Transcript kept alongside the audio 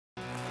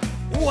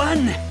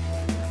1,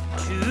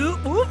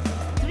 2,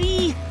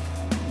 3,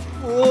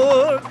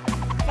 4,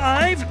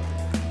 5,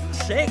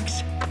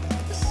 6,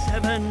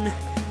 7,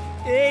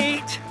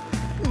 8,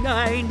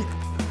 9,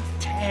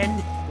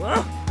 10,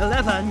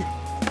 11,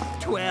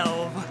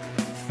 12,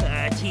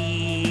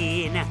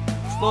 13,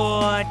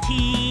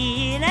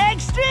 14,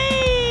 extreme!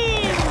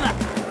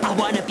 I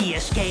wanna be a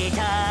skater.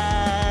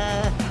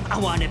 I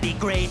wanna be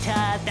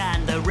greater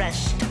than the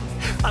rest.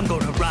 I'm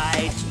gonna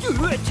ride,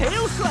 do a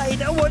tail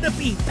slide. I wanna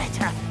be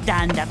better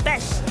than the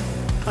best.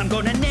 I'm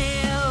gonna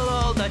nail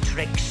all the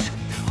tricks,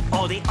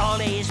 all the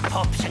ollies,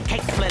 pops and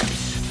kick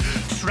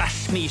flips.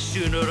 Trust me,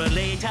 sooner or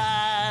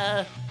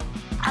later,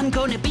 I'm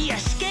gonna be a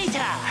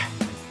skater.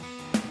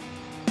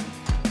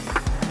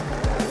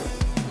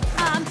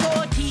 I'm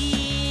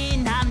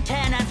 14, I'm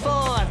 10 and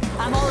 4.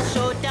 I'm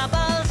also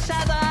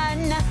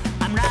 777.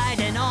 I'm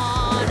riding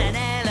on an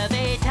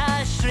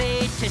elevator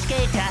straight to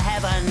skater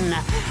heaven.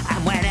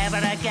 And whenever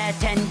I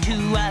get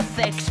into a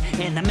fix,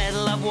 in the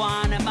middle of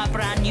one of my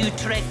brand new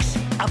tricks,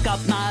 I've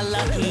got my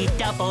lucky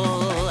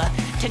double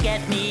to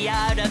get me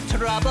out of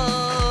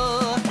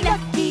trouble.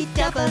 Lucky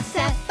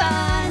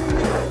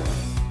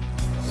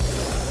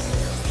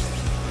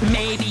 777.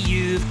 Maybe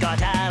you've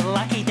got a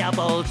lucky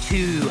double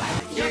too.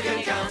 You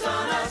can count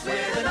on us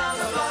with a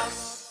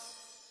Numberblocks.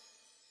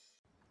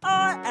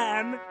 I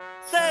am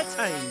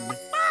 13.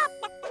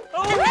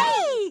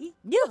 Hey!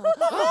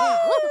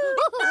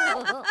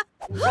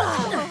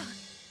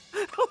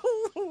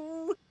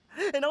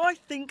 And I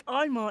think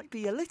I might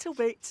be a little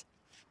bit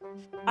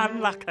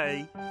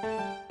unlucky.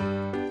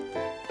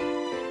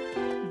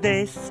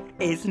 This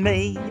is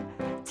me,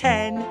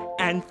 10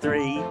 and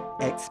 3,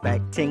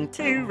 expecting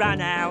to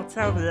run out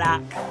of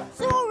luck.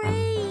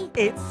 Sorry!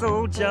 It's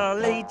all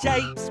jolly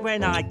japes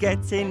when I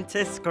get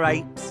into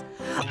scrapes.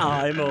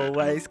 I'm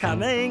always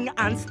coming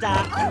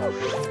unstuck.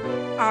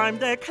 I'm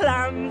the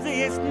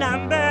clumsiest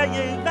number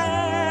you've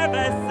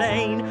ever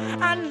seen.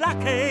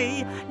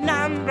 Unlucky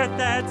number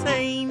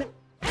 13.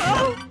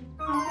 Oh!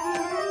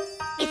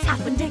 It's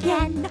happened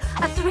again,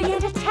 a 3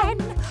 and a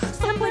 10.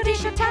 Somebody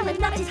should tell him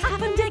that it's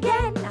happened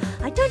again.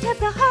 I don't have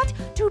the heart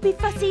to be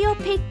fussy or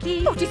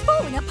picky. But he's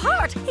falling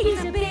apart,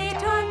 he's a bit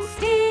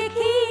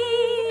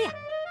unsticky.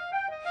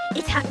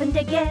 It's happened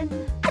again,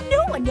 and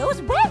no one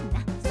knows when.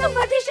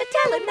 Somebody should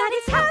tell him that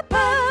it's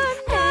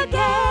happened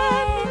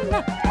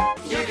again.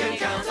 You can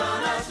count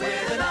on us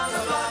with a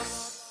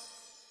Numberblocks.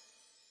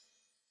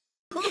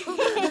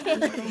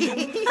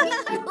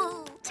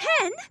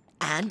 10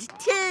 And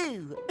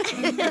 2.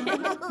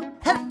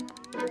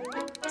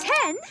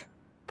 10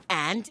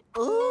 And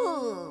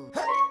ooh.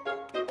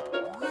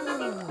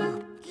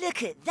 Ooh.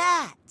 Look at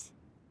that.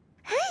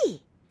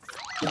 Hey!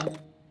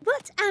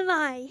 What am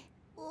I?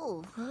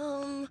 Oh,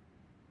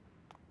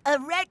 a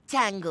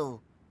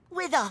rectangle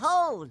with a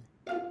hole.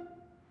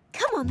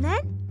 Come on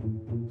then.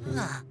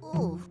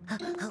 Ooh.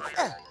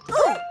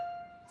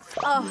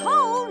 A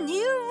whole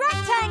new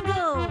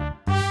rectangle!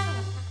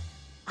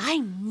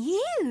 I'm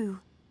new.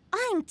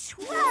 I'm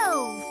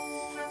 12.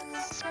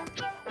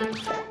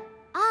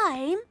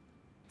 I'm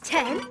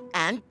 10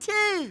 And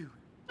 2.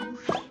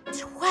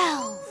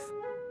 12.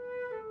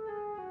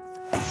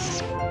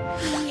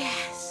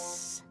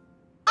 Yes.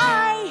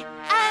 I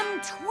am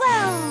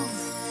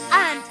 12.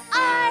 And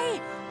I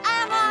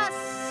am a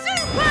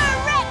super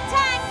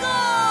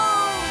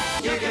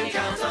rectangle! You can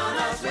count on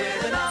us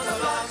with a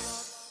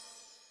Numberblocks.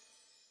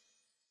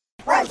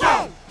 1,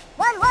 10,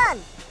 1, 1,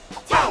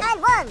 10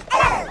 and 1,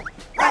 11.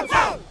 1,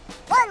 10,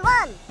 1,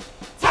 1,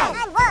 10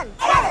 and 1,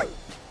 11.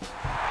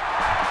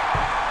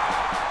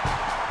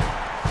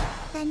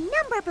 The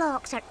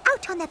Numberblocks are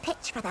out on the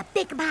pitch for the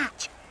big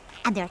match.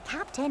 And their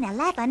captain,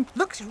 11,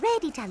 looks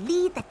ready to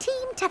lead the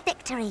team to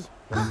victory.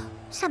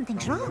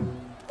 Something's wrong.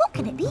 What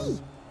can it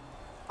be?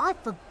 I've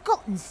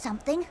forgotten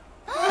something.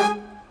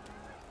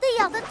 The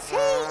other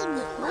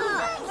team!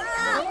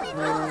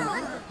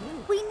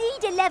 We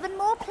need 11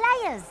 more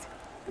players.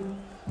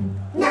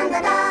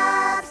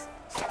 Numberblocks!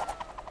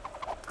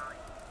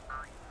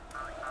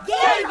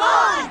 Game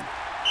on!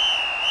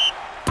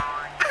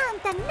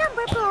 And the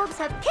Numberblocks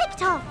have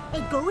kicked off.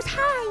 It goes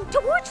high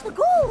towards the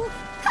goal.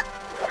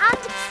 And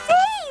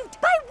saved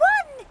by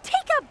 1.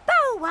 Take a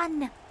bow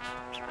one.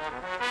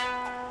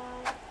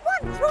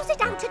 1 throws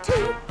it out to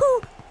 2,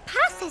 who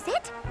passes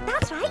it,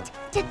 that's right,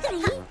 to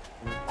 3,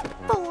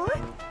 4,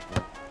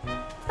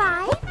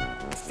 5,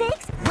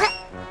 6,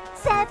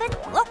 7,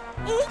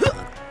 8,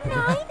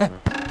 9, and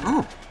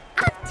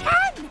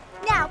 10.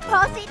 Now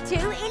pass it to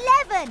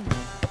 11.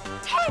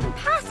 10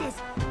 passes.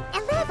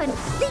 11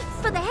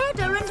 leaps for the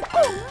header and,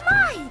 oh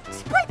my,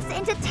 splits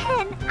into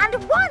 10 and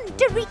 1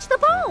 to reach the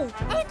ball.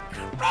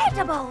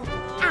 Incredible.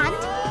 And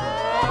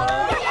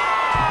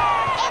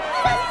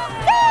it's a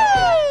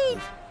save!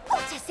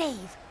 What a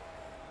save!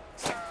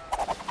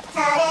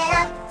 Turn it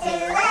up to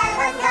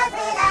 11 'cause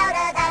we're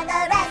louder than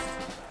the rest.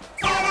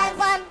 10 and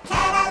 1,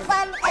 10 and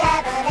 1,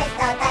 11 is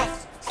the best.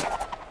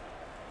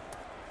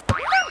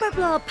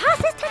 Numberblob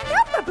passes to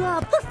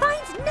Numberblob, who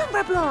finds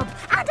Numberblob,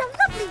 and a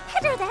lovely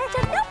header there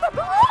to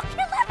Numberblock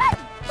 11,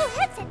 who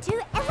hits it to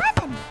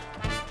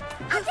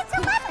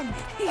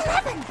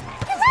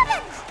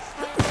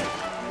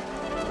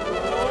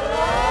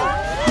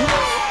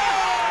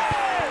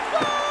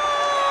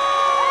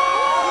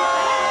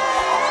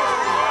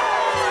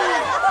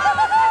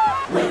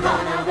We're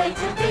on our way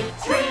to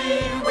victory.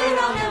 We're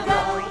on a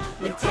roll.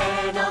 With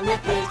 10 on the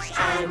pitch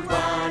and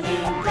 1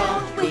 in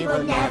goal. We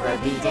will never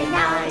be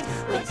denied.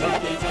 We'll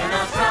take it in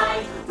our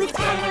stride. With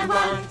 10 and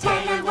 1,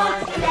 10 and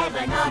 1,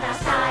 11 on our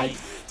side.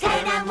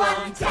 10 and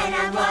 1, 10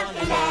 and 1,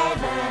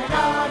 11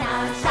 on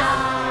our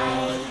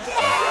side.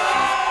 Yay!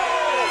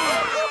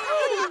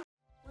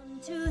 1,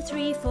 2,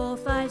 3, 4,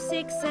 5,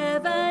 6,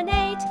 7, 8,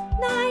 9,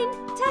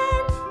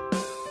 10.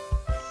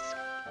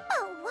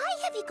 Oh, why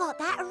have you got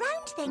that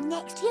round thing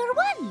next to your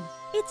 1?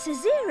 It's a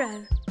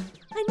 0.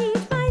 I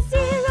need my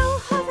 0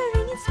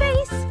 hovering in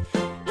space.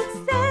 It's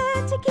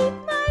there to keep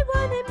my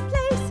 1 in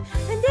place.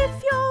 And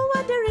if you're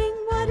wondering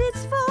what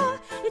it's for,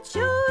 it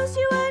shows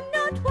you I'm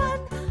not 1.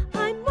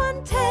 I'm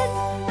 110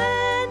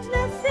 and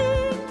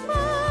nothing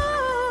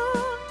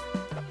more.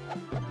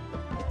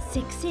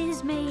 6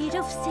 is made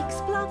of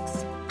 6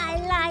 blocks. I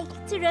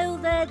like to roll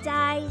the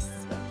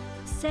dice.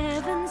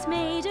 7's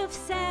made of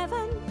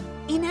 7.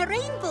 In a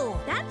rainbow.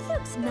 That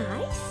looks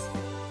nice.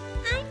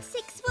 I'm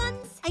 6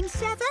 ones. I'm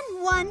 7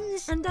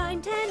 ones. And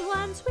I'm 10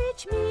 ones,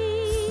 which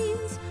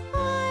means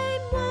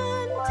I'm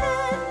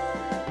 110.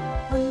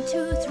 1,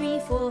 2, 3,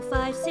 4,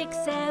 5, 6,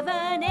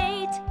 7,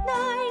 8,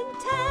 9,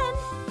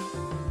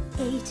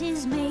 10. 8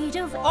 is made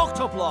of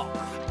Octoblock.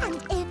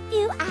 And if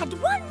you add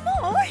 1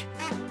 more,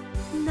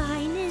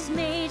 9 is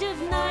made of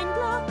 9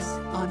 blocks.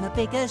 I'm a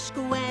bigger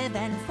square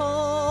than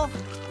 4.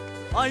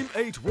 I'm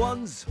 8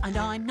 ones. And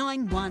I'm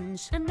 9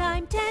 ones. And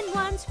I'm 10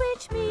 ones,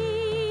 which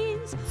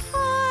means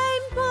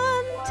I'm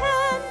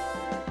 110.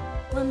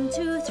 1,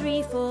 2,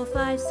 3, 4,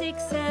 5,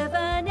 6,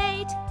 7, 8,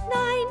 9,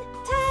 10.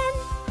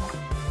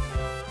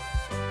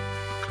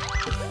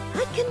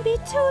 I can be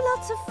 2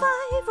 lots of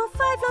 5 or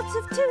 5 lots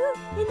of 2.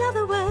 In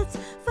other words,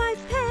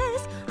 5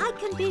 pairs. I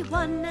can be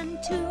 1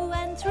 and 2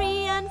 and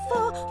 3 and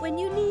 4 when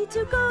you need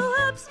to go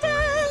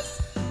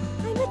upstairs.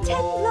 I'm a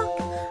 10 block.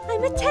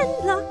 I'm a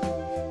 10 block.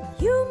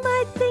 You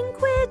might think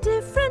we're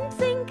different,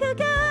 think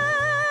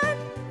again.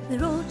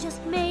 They're all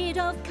just made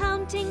of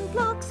counting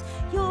blocks.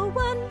 You're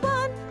 1,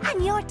 1,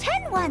 and you're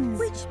 10 ones.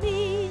 which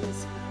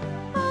means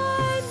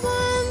I'm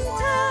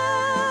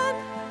 110.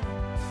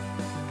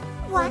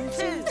 1,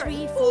 2,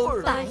 3,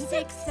 4, 5,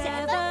 6,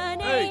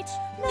 7, 8,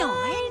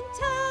 9,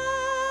 10.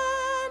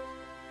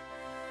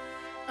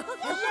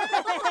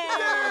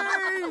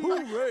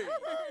 Hooray!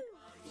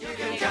 You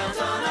can count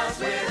on us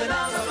with a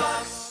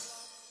Numberblocks.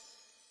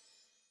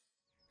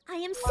 I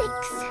am 6,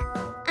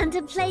 and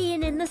I'm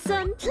playing in the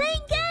sun,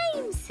 playing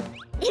games.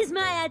 Is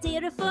my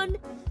idea of fun.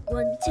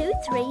 1, 2,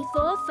 3,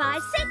 4,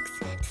 5, 6.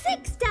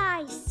 6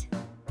 dice.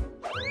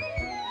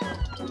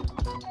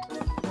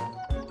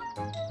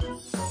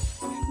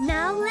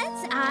 Now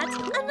let's add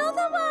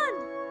another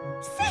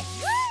 1.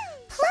 6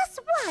 plus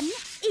 1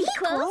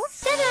 Equals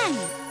 7.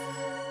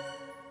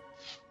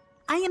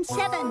 I am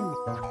 7.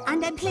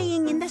 And I'm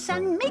playing in the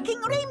sun,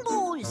 making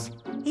rainbows.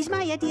 Is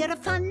my idea of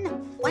fun.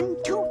 1,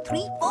 2,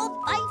 3, 4,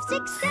 5,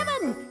 6,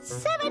 7.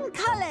 7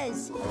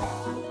 colours.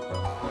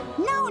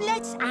 Now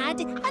let's add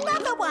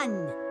another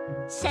 1.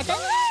 7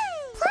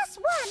 Plus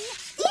 1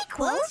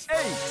 equals 8.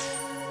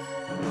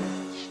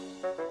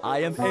 I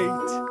am 8,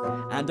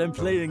 and I'm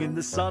playing in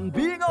the sun,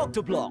 being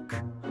Octoblock.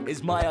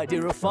 Is my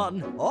idea of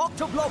fun.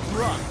 Octoblock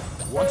run.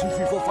 1, 2,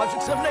 3, 4, 5,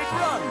 6, 7, 8,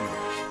 run.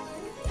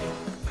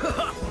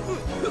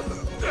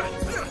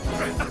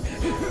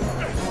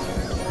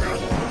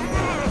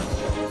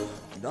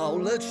 Now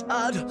let's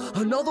add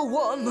another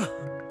 1.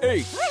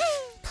 8.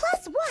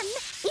 plus 1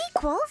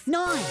 equals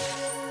 9.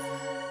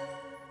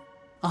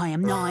 I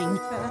am 9.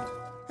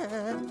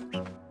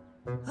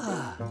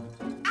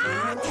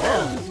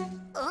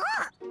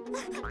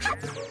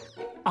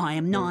 I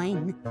am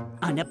 9,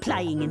 and I'm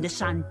playing in the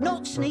sun,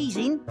 not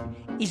sneezing.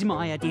 Is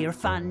my idea of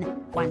fun.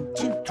 1,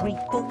 2, 3,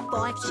 4,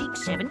 5,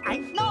 6, 7,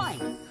 8,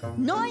 9.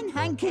 9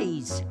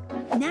 hankies.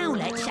 Now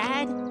let's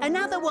add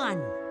another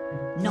 1.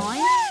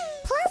 9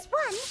 plus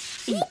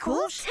 1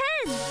 equals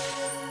 10.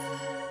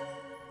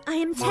 I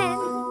am 10,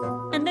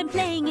 and I'm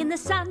playing in the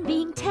sun,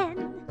 being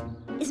 10.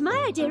 Is my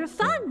idea of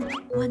fun.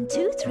 1,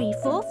 2, 3,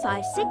 4,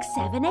 5, 6,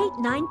 7, 8,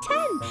 9,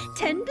 10.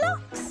 10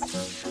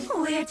 blocks.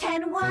 We're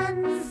 10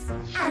 ones,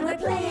 and we're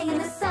playing in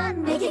the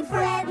sun, making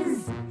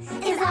friends.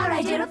 Is our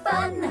idea of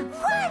fun.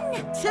 1,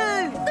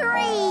 2,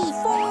 3,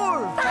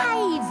 4,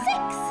 5,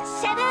 6,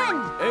 7,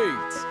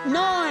 8.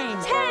 9.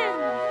 10.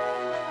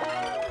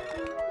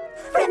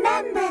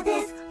 Remember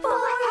this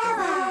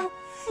forever.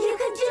 You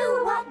can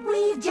do what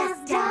we've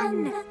just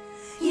done.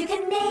 You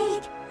can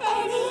make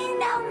any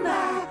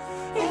number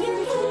if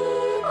you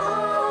keep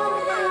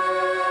on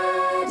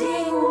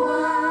adding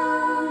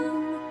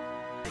 1.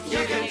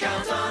 You can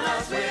count on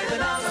us with a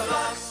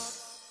Numberblocks.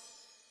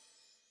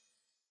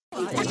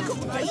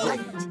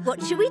 What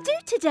should we do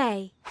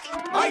today?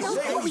 I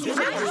say we do.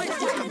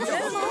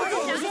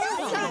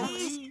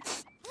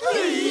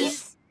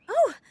 Please.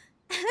 Oh,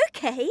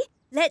 okay.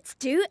 Let's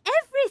do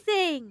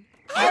everything.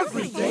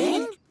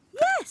 Everything?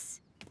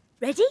 Yes.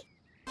 Ready?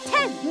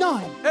 10,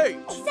 9.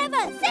 8.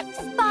 7, 6,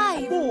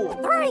 5, 4.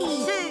 3,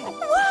 2,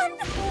 1.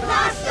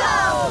 Let's go!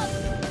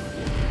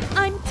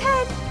 I'm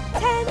 10,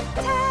 10,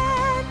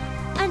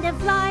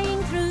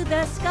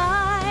 the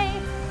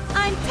sky.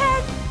 I'm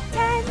 10,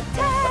 10,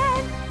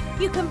 10.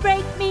 You can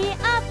break me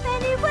up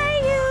any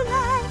way you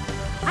like.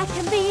 I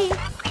can be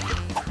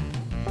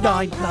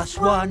 9 plus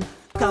 1,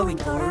 going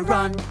for a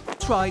run.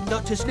 Try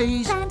not to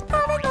sneeze. And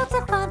having lots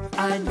of fun.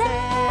 And then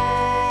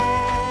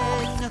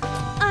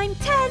I'm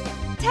 10,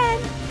 10,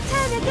 10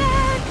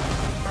 again.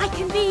 I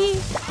can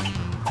be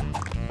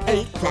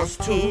 8 plus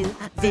 2,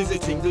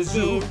 visiting the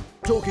zoo.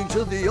 Talking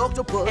to the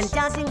octopus. And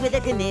dancing with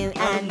a canoe.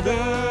 And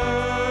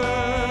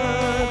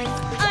then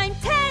I'm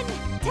 10,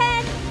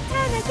 10,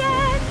 10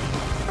 again.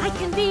 I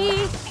can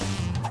be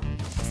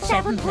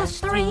 7 plus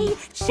 3,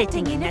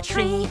 sitting in a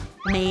tree,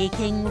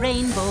 making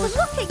rainbows.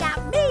 Looking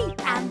at me.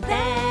 And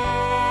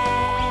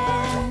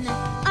then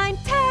I'm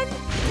 10,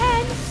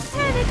 10,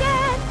 10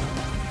 again.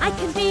 I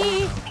can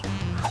be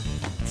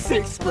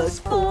 6 plus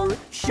 4,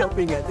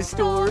 shopping at the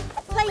store.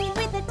 Playing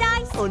with the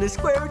dice. On a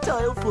square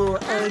tile floor.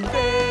 And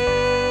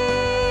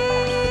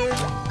then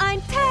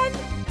I'm 10,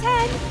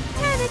 10,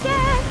 10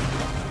 again.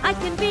 I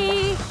can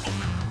be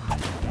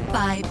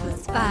 5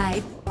 plus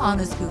 5, on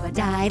a scuba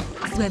dive,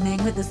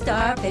 swimming with the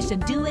starfish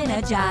and doing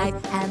a jive.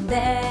 And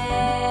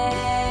then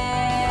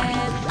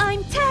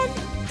I'm 10,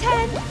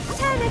 10,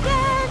 10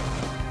 again.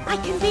 I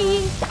can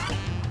be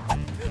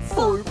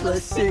 4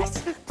 plus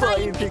 6,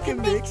 playing pick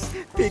and mix,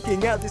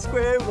 picking out the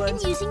square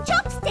ones. Using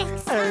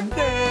chopsticks. And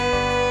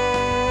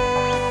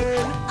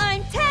then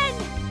I'm 10,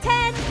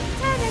 10,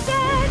 10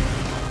 again.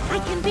 I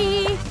can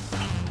be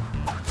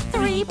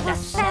 3 plus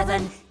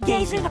 7,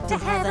 gazing up to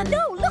heaven.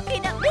 No,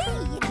 looking at me.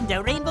 And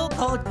a rainbow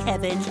called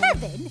Kevin.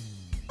 Kevin.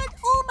 But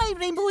all my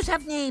rainbows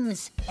have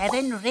names.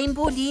 Evan,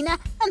 Rainbow Lena,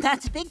 and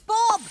that's Big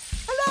Bob.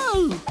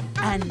 Hello.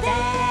 And then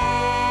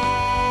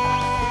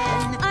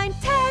I'm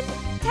 10,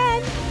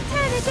 10,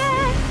 10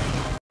 again.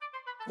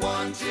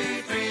 1,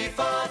 2, 3,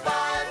 4,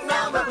 5,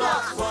 number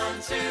blocks.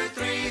 1, 2,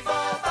 3, 4,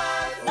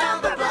 5,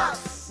 number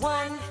blocks.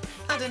 1,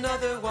 and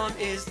another one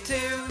is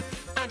 2,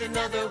 and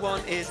another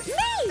one is Me.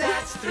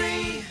 That's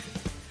 3.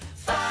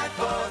 5,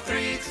 4,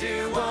 3,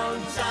 2,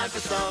 1. Time for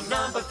some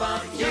number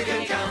fun. You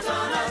can count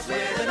on us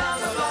with the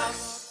number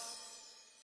blocks.